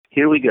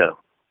Here we go.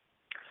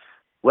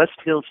 West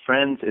Hills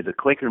Friends is a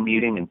Quaker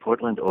meeting in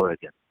Portland,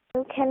 Oregon.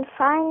 You can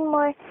find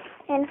more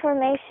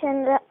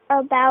information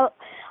about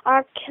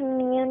our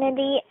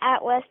community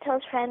at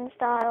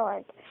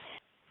westhillsfriends.org.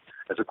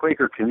 As a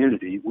Quaker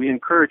community, we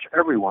encourage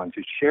everyone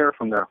to share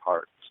from their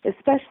hearts,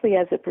 especially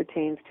as it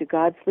pertains to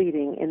God's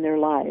leading in their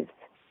lives.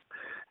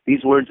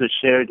 These words are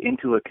shared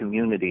into a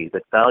community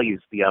that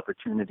values the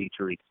opportunity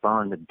to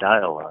respond and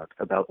dialogue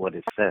about what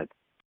is said.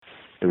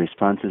 The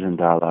responses and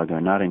dialogue are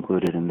not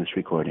included in this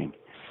recording.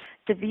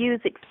 The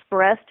views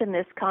expressed in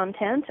this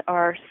content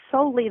are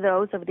solely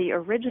those of the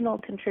original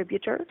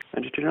contributor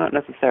and do not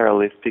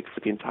necessarily speak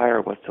for the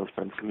entire West Hills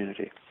Friends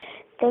community.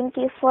 Thank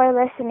you for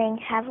listening.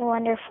 Have a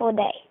wonderful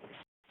day.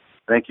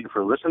 Thank you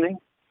for listening.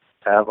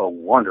 Have a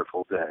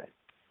wonderful day.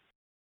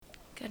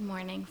 Good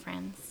morning,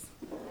 friends.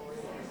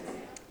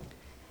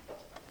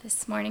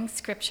 This morning's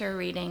scripture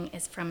reading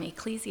is from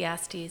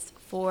Ecclesiastes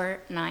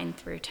 4:9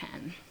 through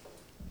 10.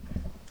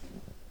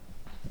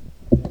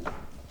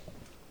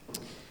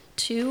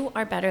 2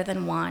 are better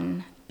than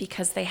 1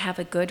 because they have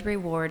a good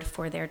reward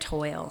for their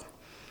toil.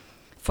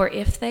 For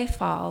if they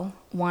fall,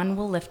 one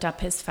will lift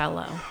up his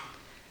fellow.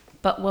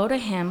 But woe to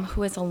him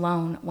who is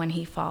alone when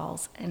he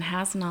falls and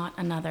has not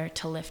another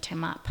to lift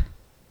him up.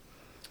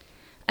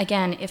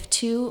 Again, if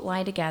 2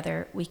 lie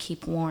together, we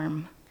keep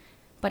warm.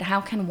 But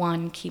how can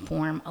one keep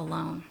warm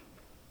alone?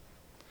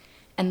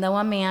 And though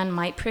a man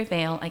might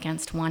prevail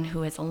against one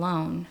who is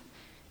alone,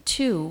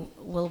 2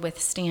 will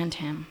withstand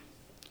him.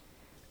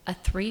 A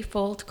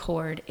threefold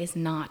cord is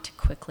not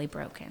quickly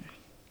broken.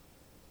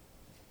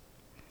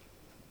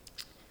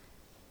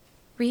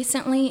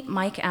 Recently,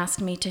 Mike asked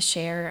me to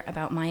share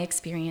about my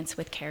experience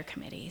with care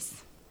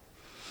committees.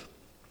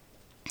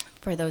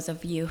 For those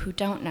of you who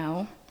don't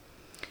know,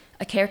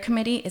 a care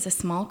committee is a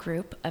small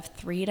group of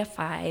 3 to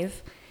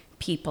 5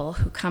 people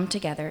who come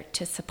together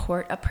to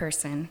support a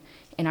person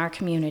in our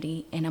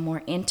community in a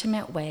more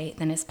intimate way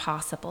than is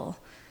possible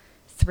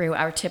through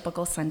our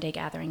typical Sunday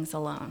gatherings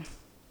alone.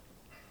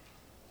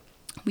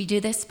 We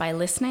do this by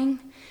listening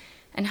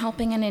and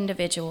helping an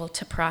individual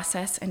to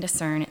process and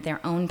discern their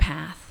own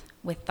path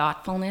with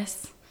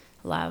thoughtfulness,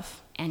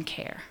 love, and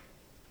care.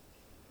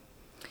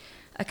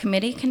 A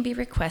committee can be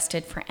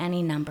requested for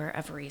any number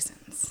of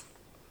reasons: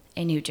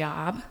 a new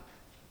job,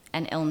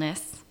 an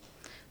illness,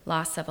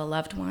 loss of a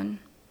loved one,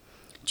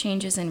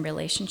 changes in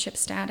relationship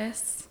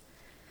status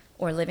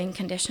or living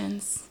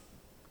conditions,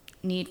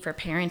 need for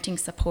parenting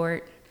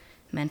support,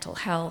 mental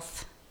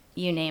health,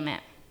 you name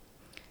it.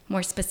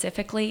 More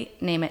specifically,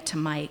 name it to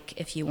Mike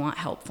if you want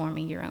help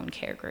forming your own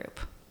care group.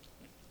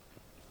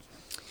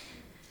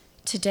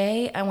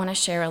 Today, I want to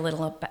share a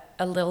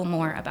little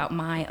more about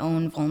my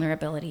own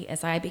vulnerability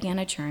as I began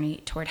a journey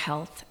toward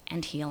health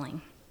and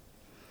healing.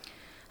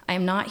 I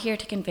am not here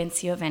to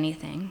convince you of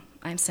anything.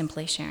 I'm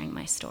simply sharing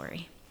my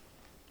story.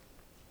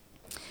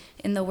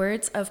 In the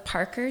words of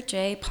Parker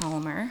J.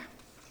 Palmer,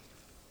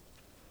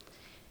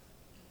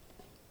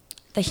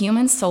 the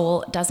human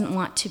soul doesn't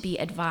want to be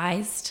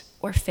advised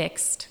or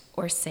fixed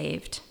or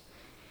saved.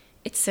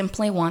 It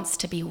simply wants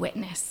to be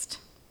witnessed,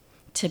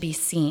 to be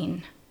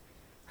seen,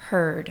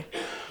 heard,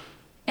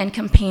 and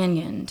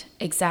companioned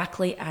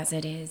exactly as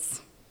it is.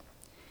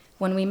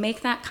 When we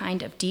make that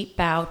kind of deep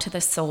bow to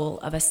the soul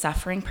of a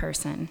suffering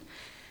person,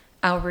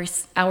 our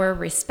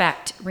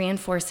respect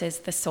reinforces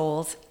the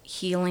soul's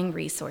healing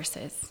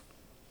resources,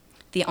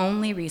 the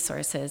only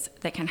resources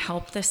that can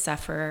help the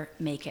sufferer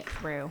make it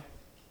through.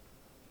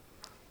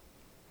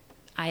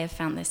 I have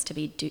found this to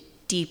be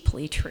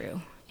deeply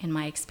true in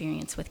my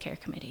experience with care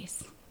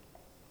committees.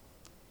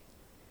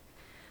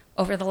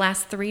 Over the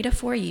last 3 to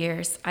 4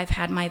 years, I've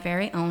had my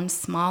very own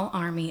small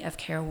army of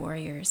care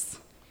warriors,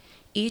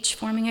 each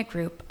forming a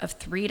group of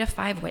 3 to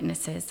 5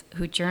 witnesses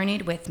who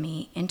journeyed with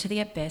me into the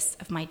abyss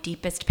of my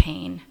deepest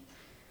pain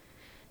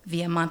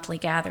via monthly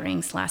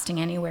gatherings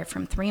lasting anywhere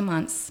from 3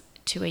 months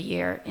to a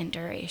year in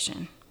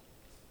duration.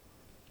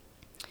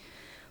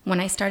 When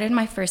I started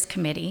my first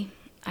committee,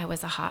 I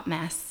was a hot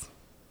mess.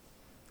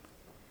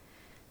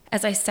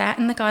 As I sat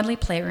in the Godly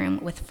Playroom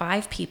with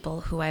 5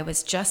 people who I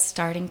was just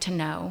starting to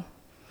know,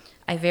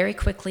 I very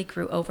quickly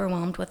grew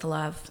overwhelmed with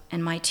love,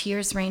 and my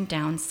tears rained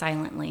down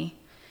silently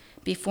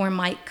before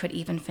Mike could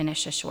even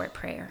finish a short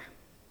prayer.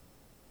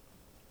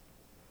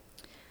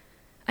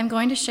 I'm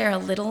going to share a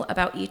little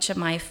about each of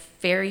my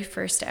very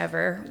first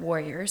ever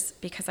warriors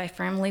because I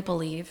firmly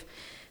believe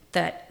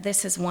that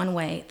this is one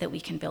way that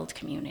we can build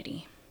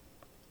community,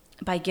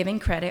 by giving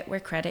credit where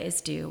credit is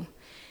due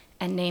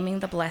and naming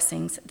the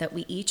blessings that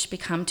we each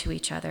become to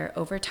each other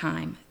over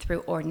time through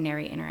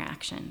ordinary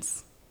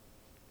interactions.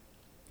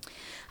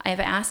 I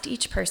have asked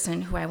each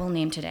person who I will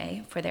name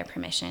today for their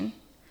permission,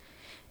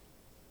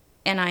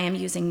 and I am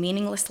using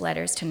meaningless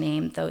letters to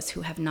name those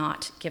who have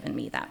not given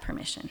me that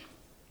permission.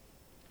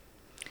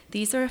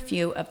 These are a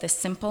few of the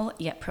simple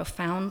yet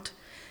profound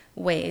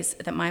ways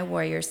that my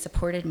warriors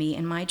supported me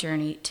in my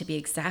journey to be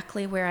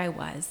exactly where I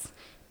was,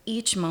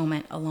 each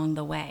moment along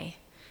the way,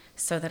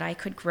 so that I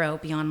could grow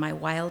beyond my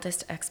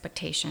wildest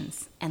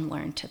expectations and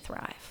learn to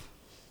thrive.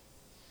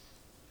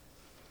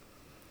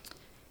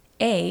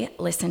 A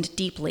listened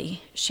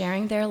deeply,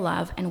 sharing their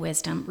love and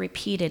wisdom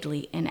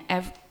repeatedly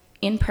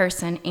in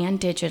person and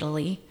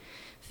digitally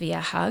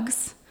via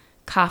hugs,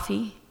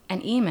 coffee,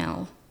 and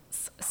emails,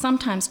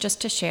 sometimes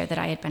just to share that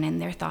I had been in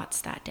their thoughts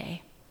that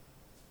day.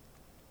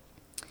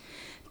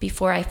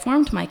 Before I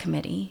formed my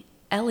committee,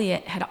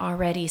 Elliot had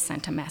already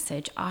sent a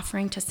message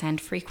offering to send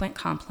frequent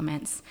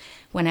compliments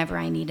whenever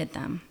I needed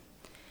them.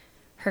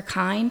 Her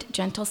kind,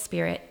 gentle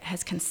spirit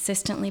has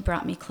consistently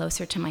brought me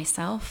closer to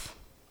myself,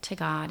 to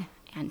God,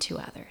 and to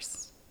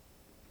others.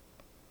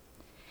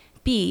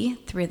 B,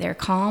 through their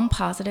calm,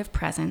 positive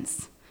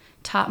presence,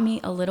 taught me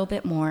a little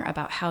bit more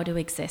about how to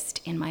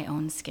exist in my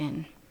own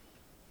skin.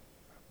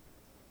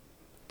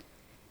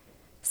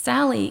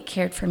 Sally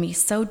cared for me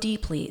so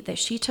deeply that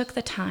she took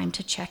the time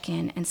to check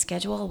in and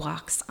schedule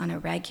walks on a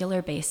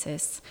regular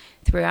basis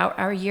throughout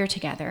our year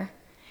together,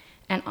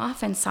 and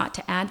often sought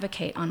to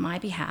advocate on my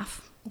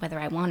behalf, whether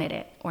I wanted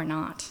it or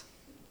not.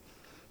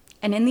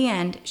 And in the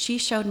end, she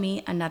showed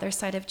me another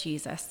side of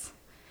Jesus,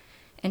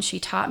 and she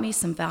taught me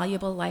some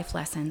valuable life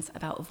lessons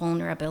about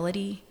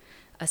vulnerability,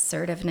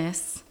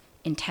 assertiveness,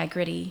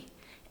 integrity,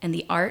 and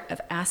the art of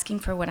asking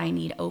for what I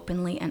need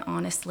openly and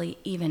honestly,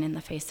 even in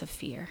the face of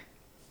fear.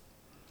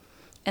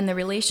 And the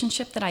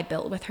relationship that I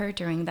built with her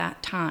during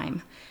that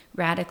time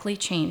radically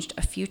changed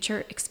a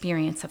future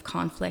experience of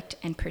conflict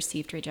and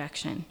perceived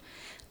rejection,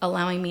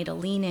 allowing me to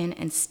lean in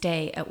and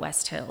stay at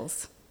West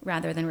Hills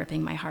rather than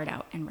ripping my heart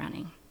out and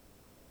running.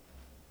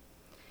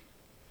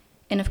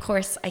 And of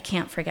course, I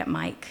can't forget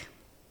Mike,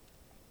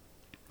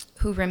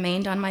 who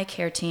remained on my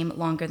care team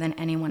longer than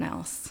anyone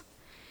else.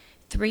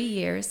 3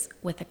 years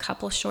with a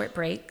couple short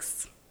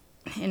breaks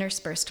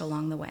interspersed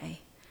along the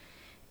way.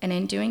 And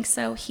in doing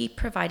so, he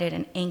provided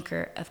an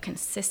anchor of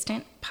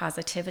consistent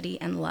positivity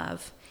and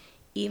love,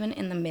 even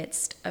in the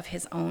midst of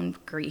his own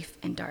grief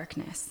and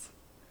darkness.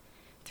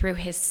 Through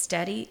his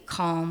steady,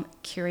 calm,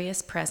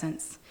 curious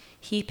presence,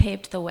 he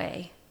paved the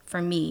way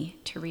for me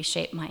to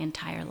reshape my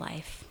entire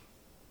life.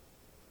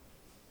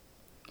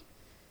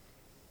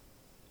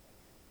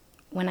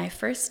 When I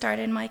first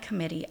started my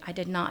committee, I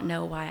did not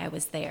know why I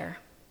was there.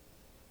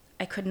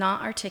 I could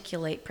not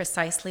articulate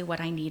precisely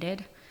what I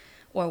needed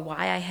or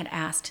why I had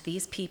asked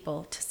these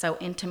people to so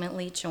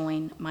intimately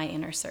join my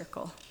inner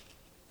circle.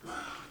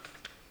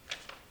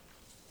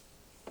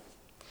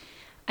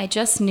 I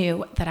just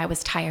knew that I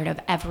was tired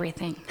of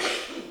everything.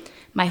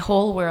 My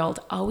whole world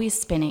always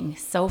spinning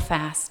so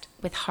fast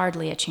with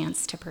hardly a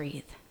chance to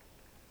breathe.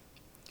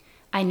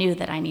 I knew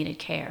that I needed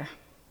care.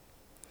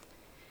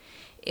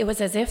 It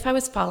was as if I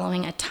was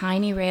following a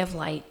tiny ray of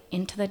light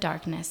into the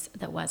darkness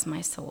that was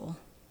my soul.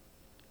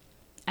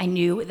 I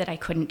knew that I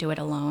couldn't do it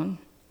alone.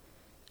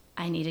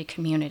 I needed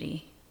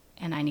community,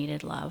 and I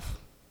needed love.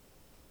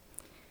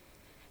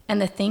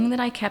 And the thing that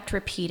I kept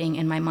repeating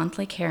in my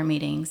monthly care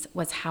meetings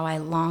was how I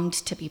longed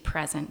to be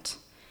present,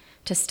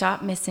 to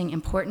stop missing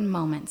important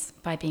moments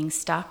by being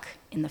stuck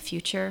in the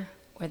future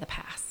or the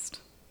past.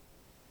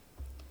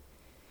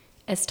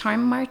 As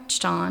time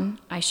marched on,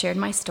 I shared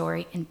my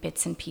story in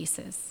bits and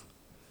pieces.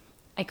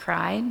 I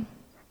cried,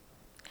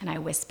 and I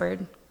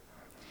whispered,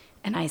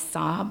 and I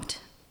sobbed,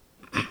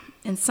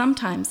 and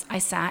sometimes I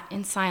sat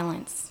in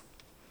silence,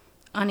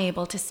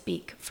 unable to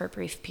speak for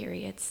brief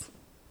periods.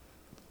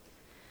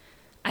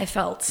 I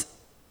felt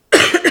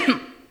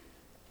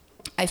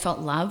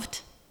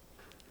loved,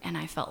 and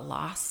I felt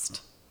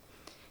lost,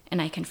 and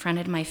I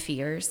confronted my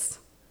fears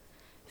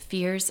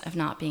of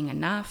not being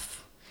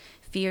enough,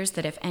 fears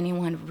that if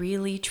anyone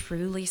really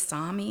truly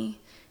saw me,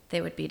 they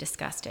would be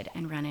disgusted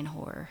and run in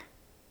horror.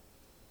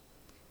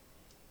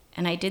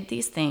 And I did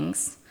these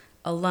things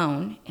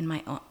alone in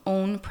my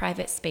own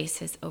private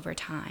spaces over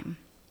time.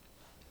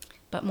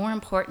 But more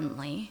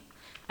importantly,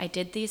 I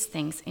did these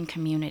things in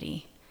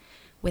community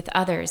with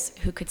others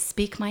who could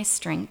speak my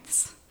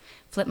strengths,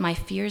 flip my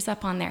fears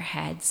up on their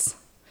heads,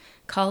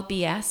 call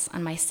BS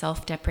on my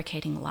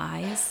self-deprecating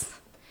lies,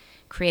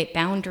 create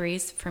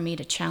boundaries for me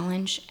to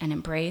challenge and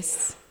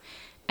embrace,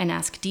 and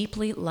ask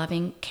deeply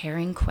loving,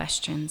 caring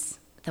questions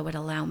that would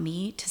allow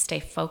me to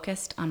stay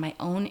focused on my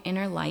own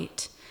inner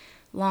light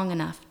long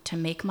enough to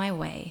make my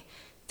way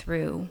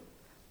through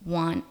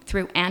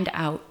and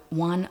out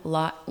one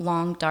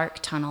long dark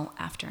tunnel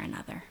after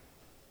another.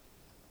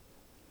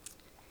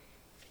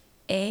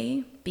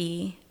 A,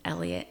 B,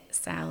 Elliot,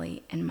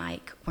 Sally, and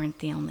Mike weren't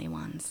the only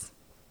ones.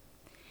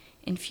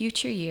 In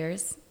future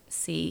years,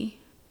 C,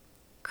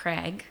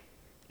 Craig,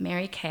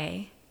 Mary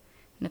Kay,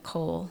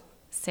 Nicole,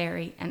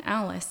 Sari, and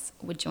Alice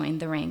would join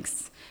the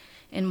ranks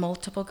in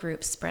multiple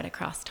groups spread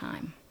across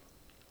time.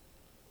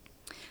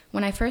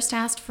 When I first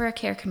asked for a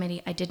care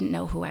committee, I didn't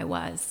know who I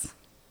was.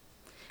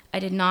 I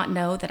did not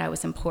know that I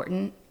was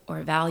important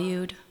or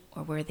valued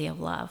or worthy of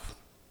love.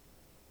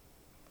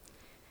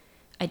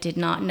 I did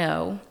not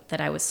know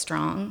that I was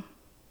strong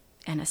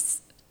and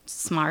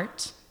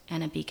smart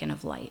and a beacon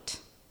of light.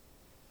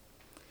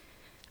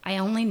 I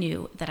only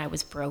knew that I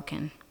was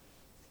broken,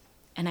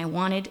 and I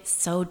wanted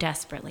so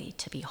desperately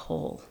to be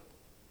whole,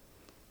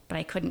 but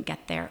I couldn't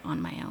get there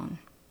on my own.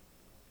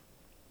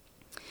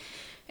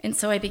 And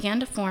so I began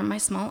to form my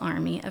small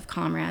army of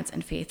comrades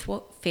and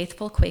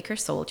faithful Quaker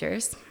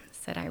soldiers,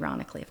 said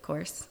ironically, of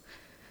course,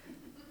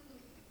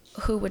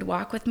 who would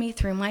walk with me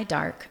through my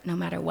dark, no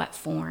matter what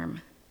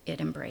form it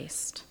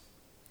embraced.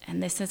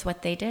 And this is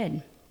what they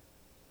did.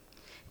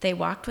 They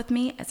walked with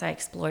me as I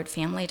explored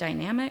family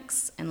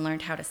dynamics and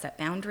learned how to set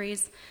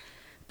boundaries,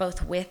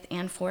 both with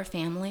and for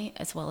family,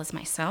 as well as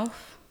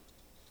myself.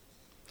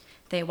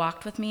 They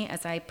walked with me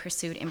as I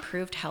pursued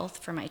improved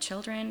health for my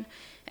children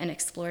and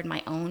explored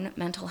my own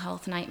mental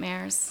health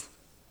nightmares.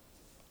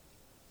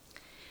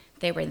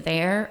 They were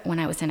there when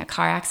I was in a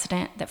car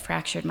accident that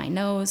fractured my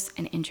nose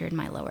and injured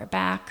my lower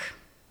back.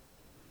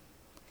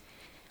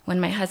 When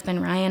my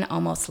husband Ryan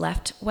almost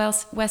left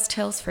West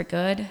Hills for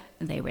good,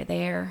 they were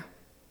there.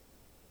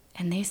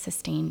 And they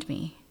sustained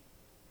me.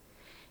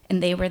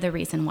 And they were the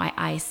reason why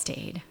I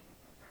stayed.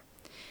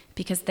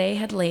 Because they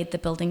had laid the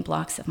building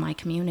blocks of my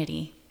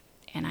community,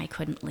 and I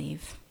couldn't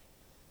leave.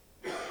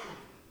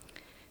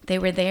 They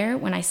were there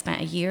when I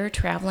spent a year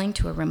traveling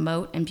to a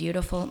remote and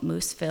beautiful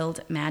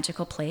moose-filled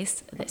magical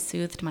place that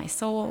soothed my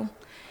soul.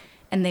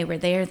 And they were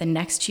there the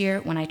next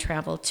year when I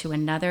traveled to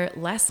another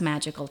less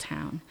magical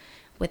town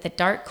with a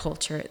dark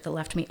culture that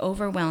left me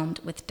overwhelmed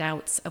with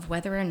doubts of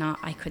whether or not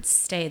I could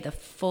stay the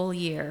full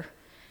year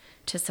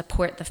to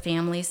support the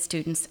families,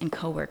 students, and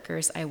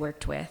coworkers I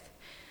worked with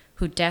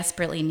who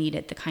desperately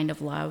needed the kind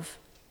of love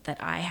that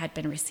I had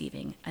been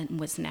receiving and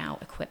was now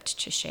equipped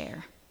to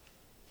share.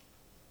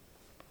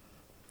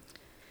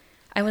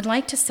 I would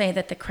like to say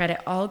that the credit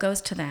all goes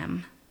to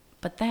them,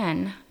 but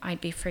then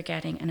I'd be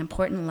forgetting an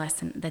important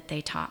lesson that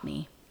they taught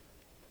me.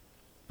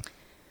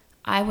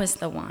 I was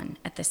the one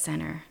at the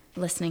center,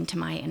 listening to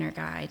my inner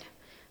guide,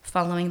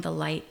 following the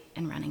light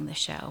and running the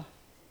show.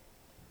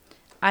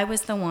 I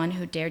was the one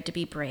who dared to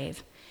be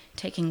brave,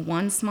 taking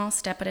one small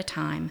step at a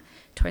time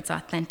towards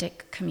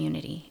authentic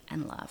community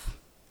and love.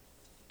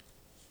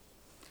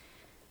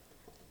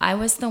 I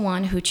was the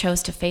one who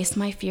chose to face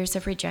my fears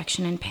of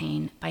rejection and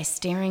pain by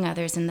staring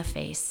others in the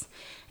face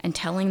and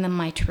telling them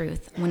my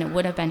truth when it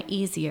would have been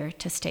easier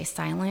to stay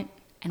silent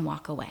and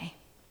walk away.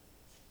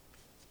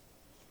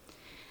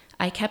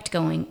 I kept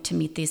going to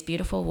meet these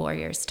beautiful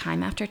warriors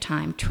time after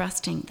time,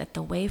 trusting that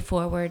the way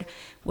forward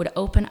would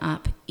open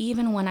up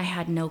even when I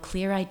had no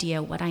clear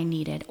idea what I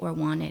needed or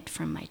wanted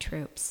from my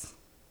troops.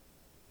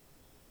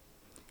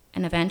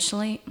 And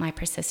eventually, my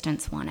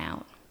persistence won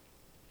out.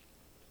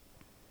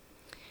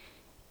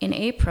 In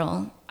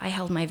April, I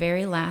held my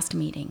very last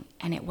meeting,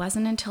 and it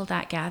wasn't until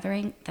that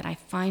gathering that I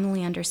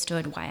finally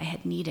understood why I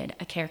had needed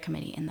a care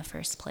committee in the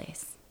first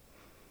place.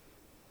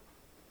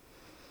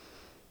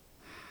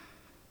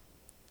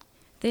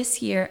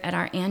 This year at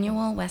our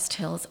annual West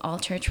Hills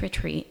All-Church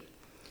Retreat,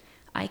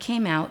 I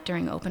came out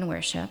during open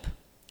worship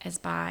as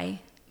bi,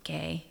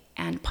 gay,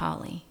 and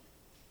poly.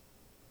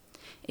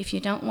 If you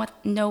don't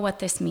know what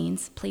this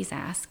means, please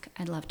ask.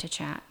 I'd love to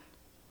chat.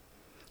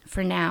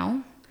 For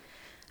now,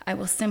 I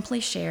will simply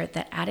share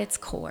that at its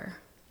core,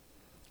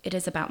 it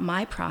is about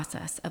my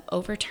process of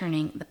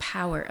overturning the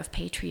power of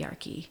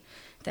patriarchy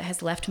that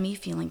has left me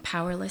feeling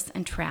powerless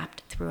and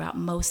trapped throughout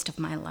most of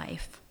my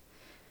life.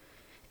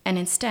 And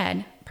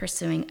instead,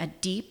 pursuing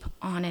deep,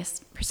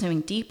 honest,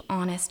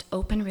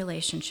 open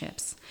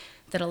relationships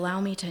that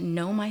allow me to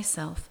know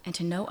myself and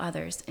to know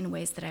others in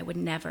ways that I would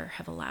never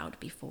have allowed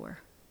before.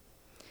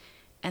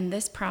 And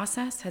this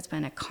process has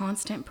been a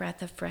constant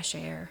breath of fresh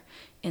air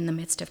in the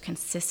midst of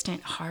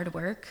consistent hard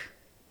work,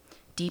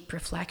 deep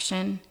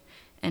reflection,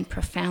 and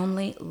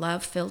profoundly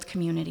love-filled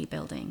community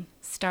building,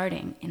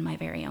 starting in my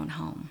very own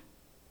home.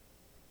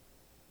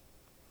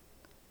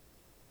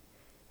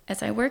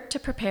 As I worked to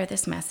prepare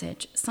this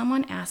message,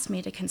 someone asked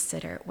me to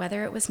consider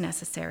whether it was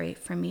necessary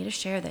for me to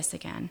share this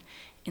again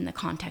in the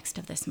context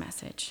of this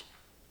message.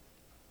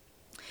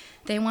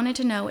 They wanted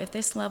to know if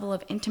this level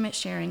of intimate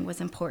sharing was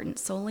important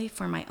solely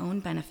for my own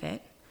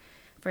benefit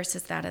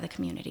versus that of the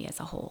community as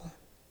a whole.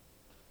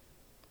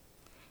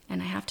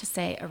 And I have to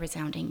say a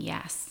resounding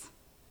yes.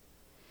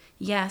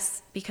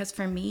 Yes, because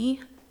for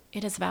me,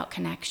 it is about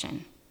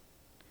connection.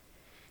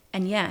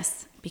 And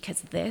yes,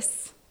 because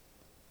this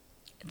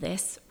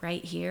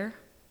right here,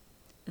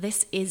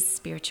 this is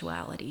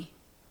spirituality.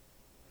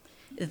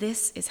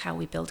 This is how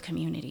we build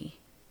community.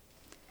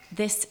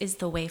 This is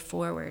the way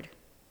forward.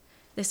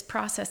 This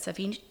process of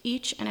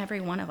each and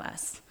every one of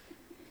us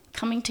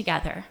coming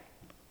together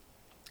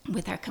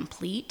with our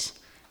complete,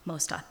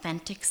 most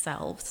authentic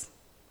selves,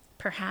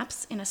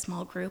 perhaps in a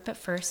small group at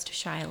first,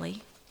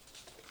 shyly,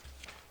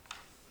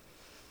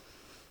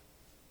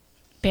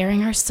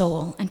 bearing our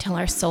soul until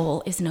our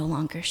soul is no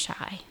longer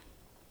shy.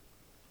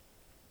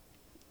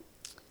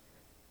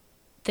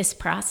 This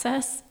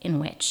process in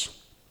which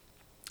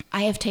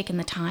I have taken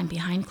the time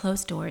behind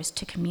closed doors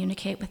to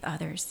communicate with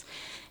others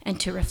and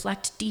to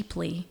reflect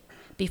deeply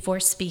before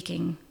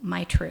speaking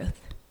my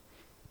truth,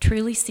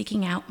 truly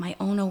seeking out my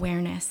own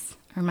awareness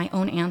or my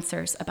own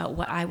answers about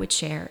what I would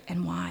share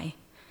and why.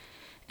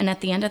 And at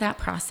the end of that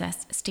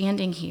process,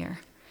 standing here,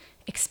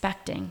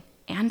 expecting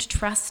and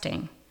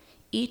trusting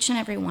each and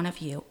every one of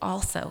you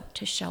also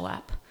to show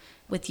up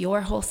with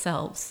your whole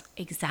selves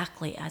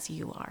exactly as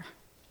you are,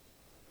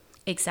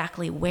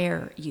 exactly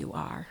where you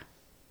are,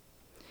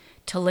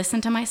 to listen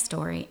to my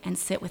story and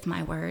sit with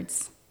my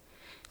words,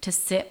 to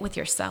sit with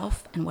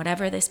yourself and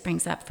whatever this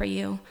brings up for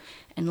you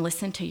and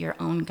listen to your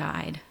own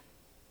guide.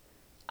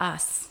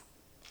 Us,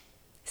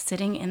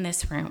 sitting in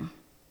this room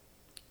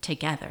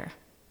together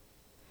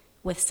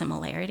with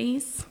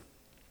similarities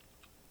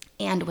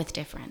and with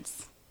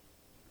difference,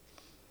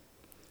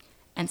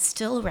 and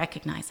still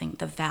recognizing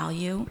the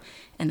value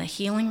and the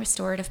healing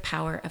restorative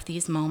power of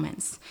these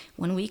moments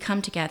when we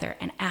come together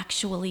and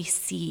actually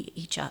see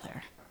each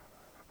other.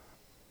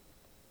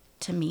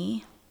 To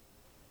me,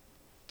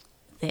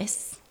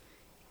 this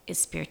is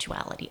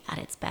spirituality at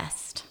its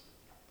best.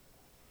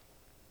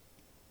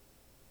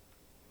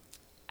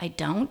 I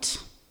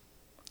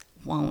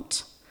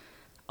won't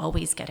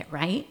always get it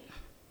right,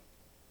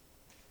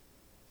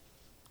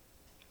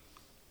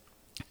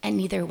 and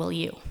neither will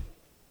you.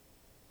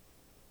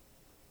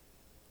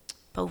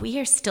 But we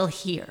are still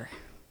here,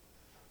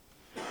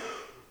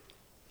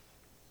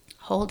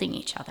 holding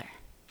each other.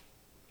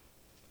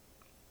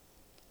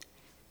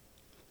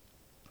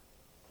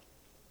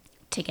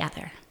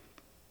 Together.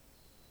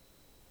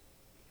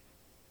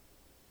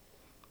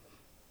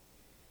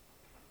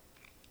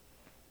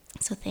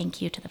 So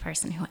thank you to the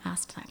person who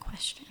asked that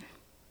question.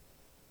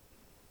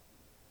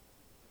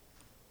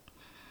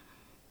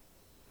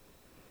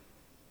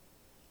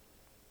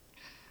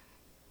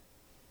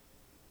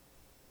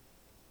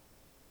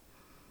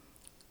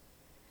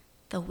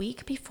 The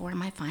week before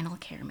my final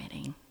care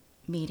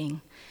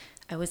meeting,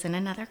 I was in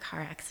another car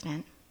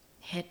accident,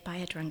 hit by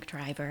a drunk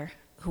driver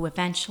who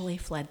eventually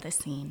fled the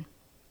scene.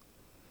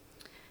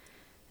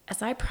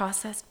 As I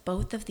processed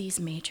both of these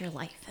major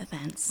life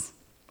events,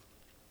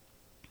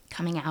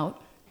 coming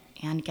out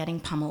and getting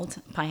pummeled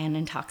by an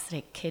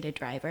intoxicated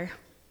driver,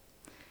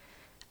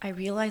 I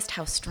realized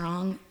how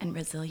strong and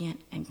resilient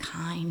and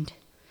kind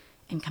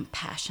and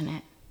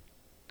compassionate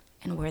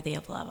and worthy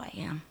of love I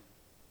am.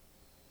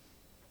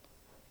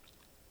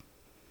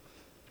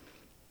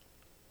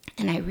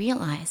 And I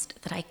realized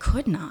that I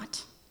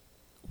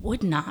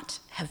would not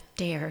have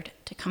dared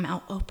to come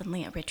out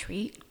openly at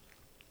retreat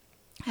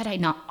had I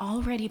not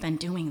already been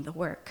doing the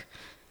work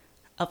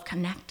of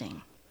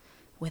connecting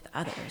with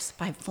others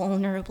by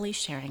vulnerably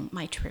sharing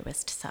my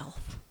truest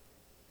self.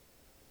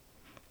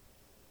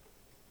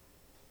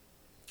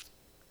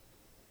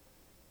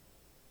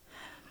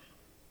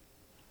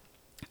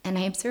 And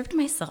I observed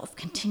myself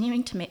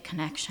continuing to make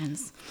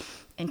connections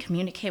and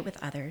communicate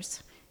with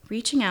others,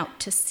 reaching out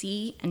to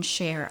see and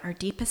share our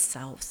deepest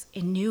selves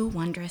in new,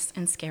 wondrous,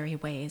 and scary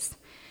ways,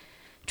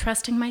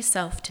 trusting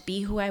myself to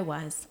be who I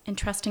was and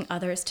trusting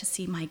others to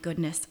see my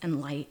goodness and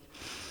light,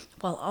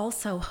 while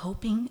also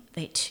hoping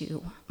they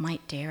too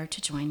might dare to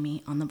join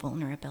me on the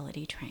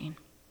vulnerability train.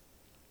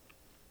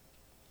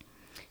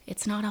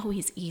 It's not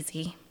always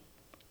easy.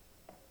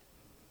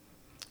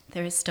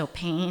 There is still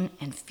pain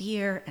and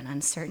fear and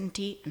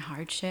uncertainty and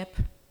hardship.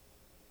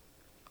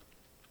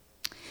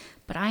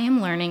 But I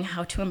am learning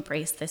how to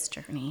embrace this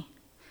journey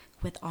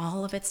with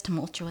all of its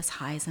tumultuous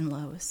highs and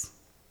lows.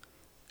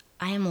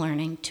 I am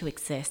learning to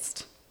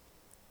exist,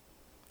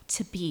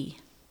 to be,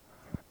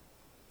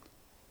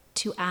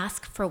 to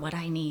ask for what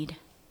I need.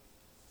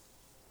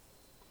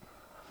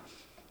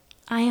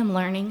 I am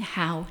learning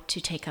how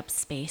to take up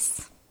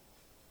space.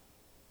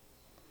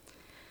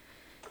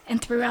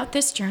 And throughout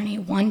this journey,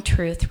 one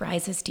truth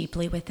rises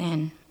deeply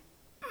within.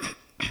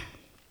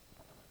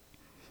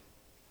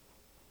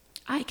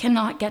 I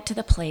cannot get to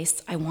the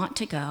place I want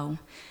to go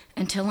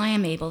until I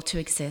am able to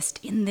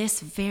exist in this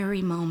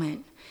very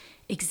moment,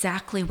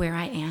 exactly where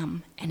I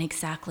am and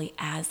exactly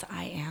as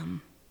I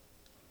am.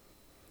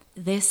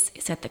 This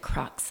is at the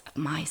crux of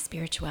my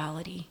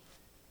spirituality.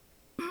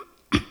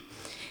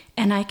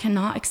 And I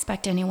cannot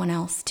expect anyone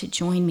else to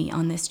join me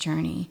on this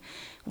journey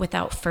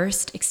without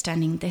first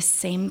extending this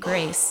same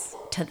grace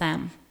to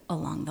them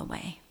along the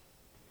way.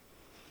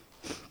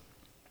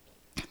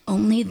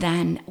 Only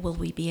then will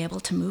we be able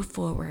to move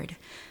forward,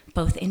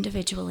 both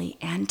individually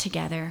and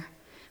together,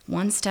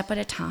 one step at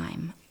a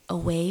time,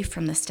 away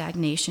from the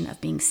stagnation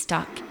of being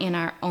stuck in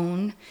our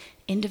own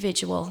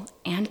individual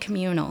and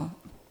communal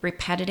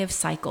repetitive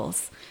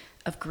cycles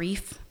of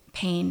grief,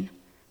 pain,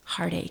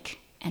 heartache,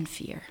 and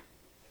fear.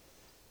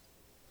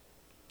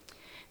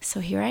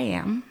 So here I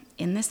am,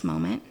 in this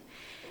moment,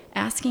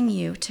 asking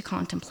you to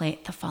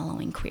contemplate the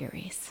following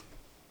queries.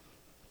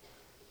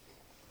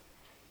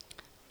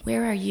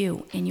 Where are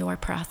you in your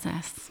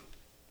process?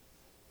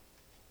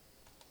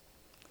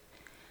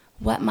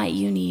 What might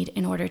you need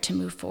in order to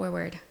move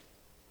forward?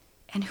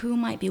 And who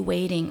might be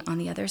waiting on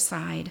the other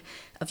side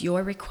of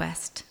your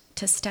request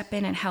to step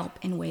in and help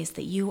in ways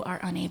that you are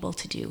unable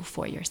to do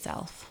for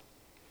yourself?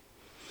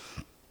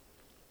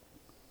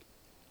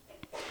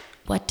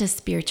 What does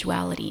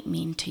spirituality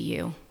mean to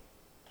you?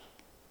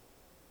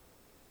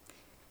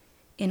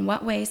 In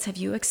what ways have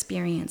you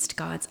experienced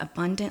God's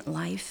abundant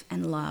life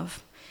and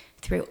love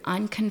through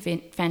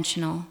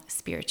unconventional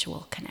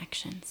spiritual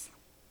connections?